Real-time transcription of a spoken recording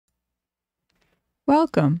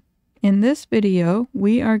Welcome! In this video,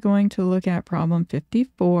 we are going to look at problem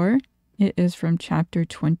 54. It is from chapter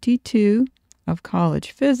 22 of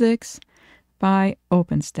college physics by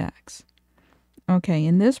OpenStax. Okay,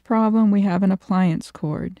 in this problem, we have an appliance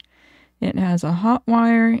cord. It has a hot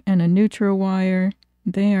wire and a neutral wire.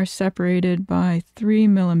 They are separated by 3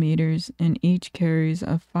 millimeters and each carries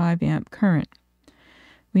a 5 amp current.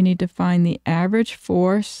 We need to find the average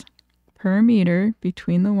force per meter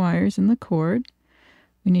between the wires and the cord.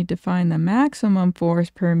 We need to find the maximum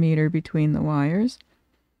force per meter between the wires.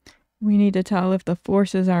 We need to tell if the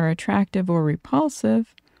forces are attractive or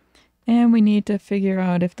repulsive. And we need to figure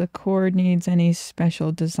out if the cord needs any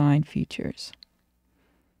special design features.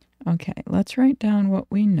 Okay, let's write down what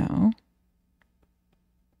we know.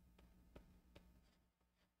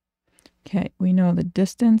 Okay, we know the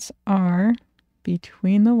distance R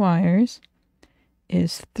between the wires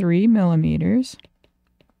is 3 millimeters.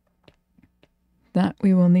 That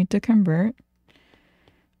we will need to convert.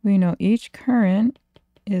 We know each current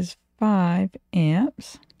is 5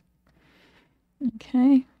 amps.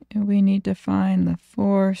 Okay, and we need to find the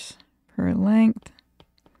force per length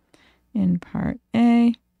in part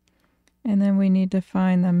A, and then we need to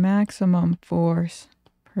find the maximum force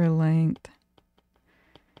per length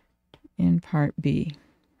in part B.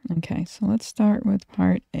 Okay, so let's start with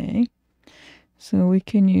part A. So we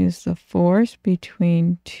can use the force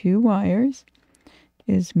between two wires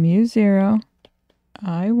is mu 0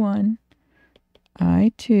 I1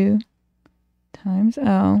 I2 times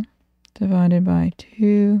L divided by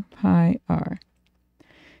 2 pi R.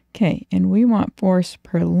 Okay, and we want force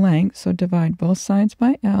per length, so divide both sides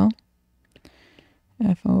by L.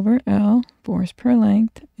 F over L, force per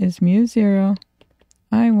length, is mu 0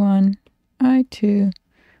 I1 I2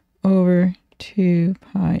 over 2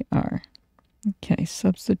 pi R. Okay,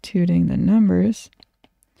 substituting the numbers.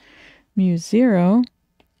 Mu 0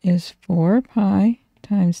 is 4 pi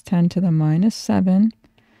times 10 to the minus 7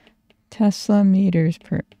 Tesla meters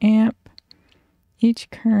per amp. Each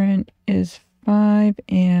current is 5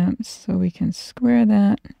 amps, so we can square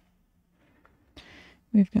that.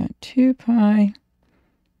 We've got 2 pi.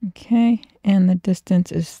 Okay, and the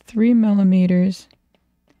distance is 3 millimeters.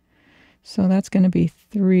 So that's going to be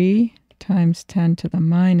 3 times 10 to the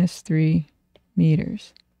minus 3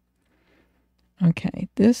 meters. Okay,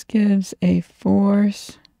 this gives a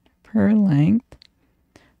force per length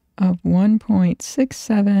of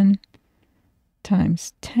 1.67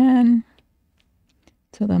 times 10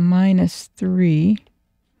 to the minus 3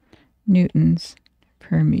 newtons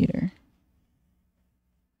per meter.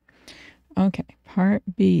 Okay, part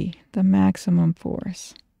B, the maximum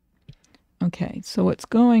force. Okay, so what's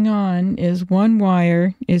going on is one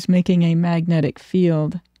wire is making a magnetic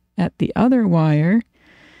field at the other wire,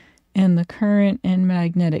 and the current and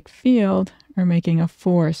magnetic field are making a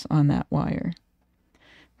force on that wire.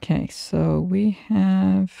 Okay, so we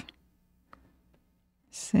have,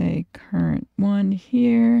 say, current 1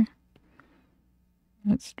 here.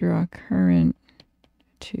 Let's draw current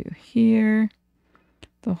 2 here.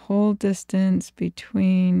 The whole distance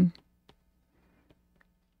between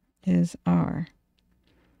is R.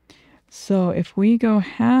 So if we go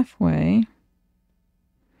halfway,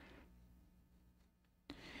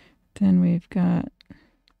 then we've got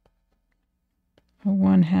a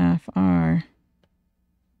 1/2 R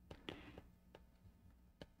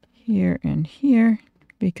here and here,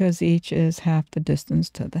 because each is half the distance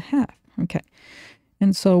to the half. Okay,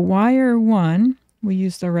 and so wire 1, we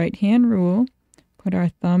use the right-hand rule, put our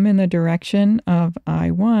thumb in the direction of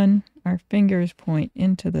I1, our fingers point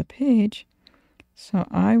into the page, so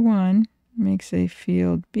I1 makes a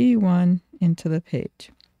field B1 into the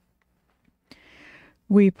page.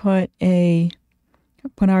 We put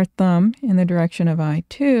our thumb in the direction of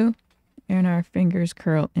I2, and our fingers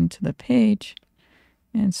curl into the page,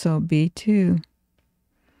 and so B2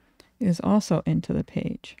 is also into the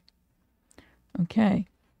page. Okay,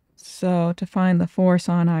 so to find the force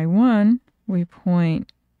on I1, we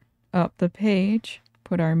point up the page,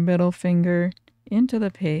 put our middle finger into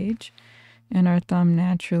the page, and our thumb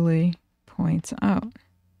naturally points out.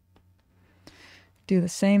 Do the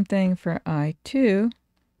same thing for I2,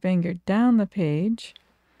 finger down the page,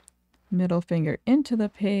 middle finger into the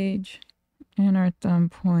page, and our thumb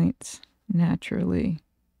points naturally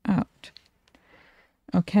out.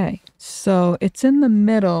 Okay, so it's in the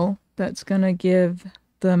middle that's going to give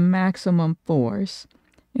the maximum force.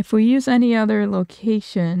 If we use any other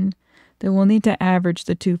location, then we'll need to average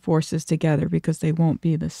the two forces together because they won't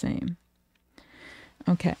be the same.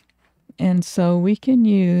 Okay, and so we can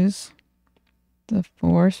use the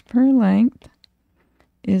force per length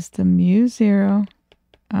is the mu 0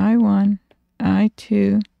 I1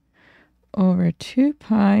 I2 over 2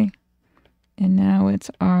 pi, and now it's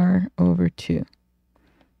R over 2.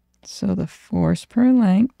 So the force per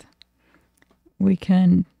length, we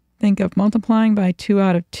can think of multiplying by 2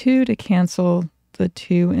 out of 2 to cancel the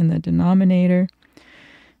 2 in the denominator.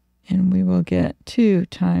 And we will get 2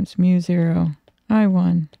 times mu 0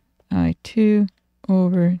 I1 I2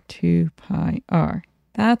 over 2 pi r.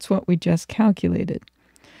 That's what we just calculated.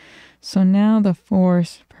 So now the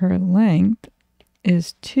force per length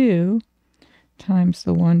is 2 times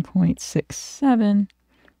the 1.67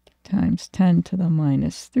 times 10 to the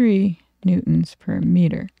minus 3 newtons per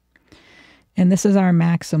meter. And this is our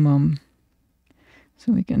maximum.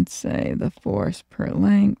 So we can say the force per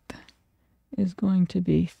length is going to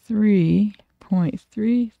be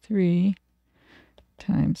 3.33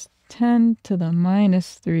 times 10 to the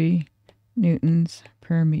minus 3 newtons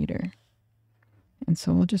per meter. And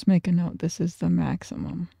so we'll just make a note, this is the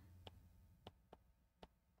maximum.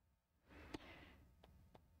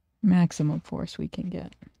 Maximum force we can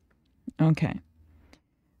get. Okay.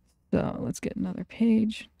 So let's get another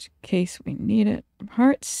page in case we need it.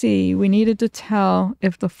 Part C, we needed to tell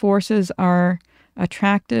if the forces are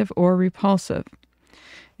attractive or repulsive.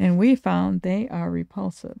 And we found they are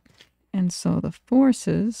repulsive. And so the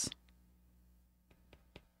forces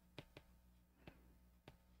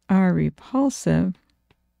are repulsive.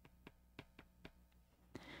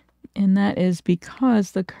 And that is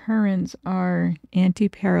because the currents are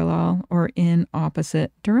anti-parallel or in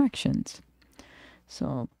opposite directions.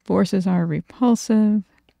 So forces are repulsive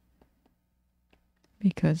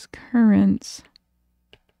because currents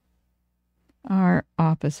are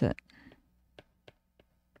opposite.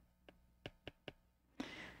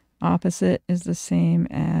 Opposite is the same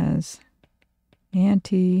as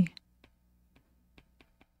anti-parallel.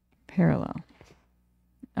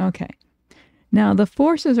 Okay. Now the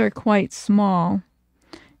forces are quite small,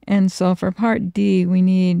 and so for part D, we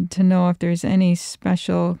need to know if there's any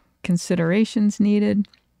special considerations needed.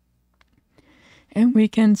 And we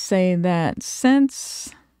can say that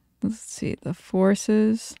since, let's see, the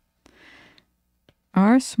forces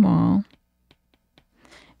are small,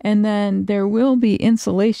 and then there will be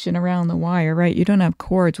insulation around the wire, right? You don't have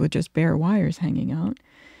cords with just bare wires hanging out.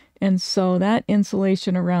 And so that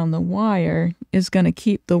insulation around the wire is going to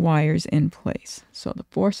keep the wires in place. So the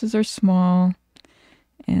forces are small,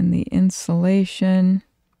 and the insulation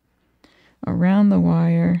around the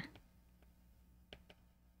wire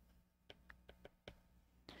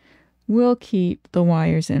will keep the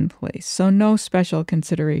wires in place. So no special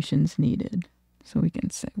considerations needed. So we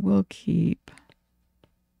can say we'll keep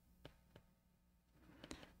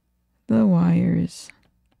the wires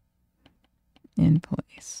in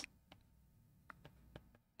place.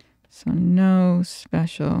 So no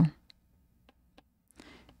special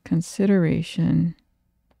consideration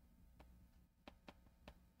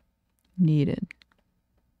needed.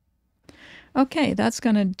 Okay, that's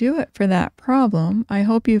going to do it for that problem. I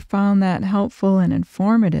hope you found that helpful and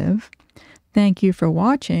informative. Thank you for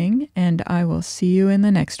watching, and I will see you in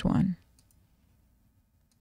the next one.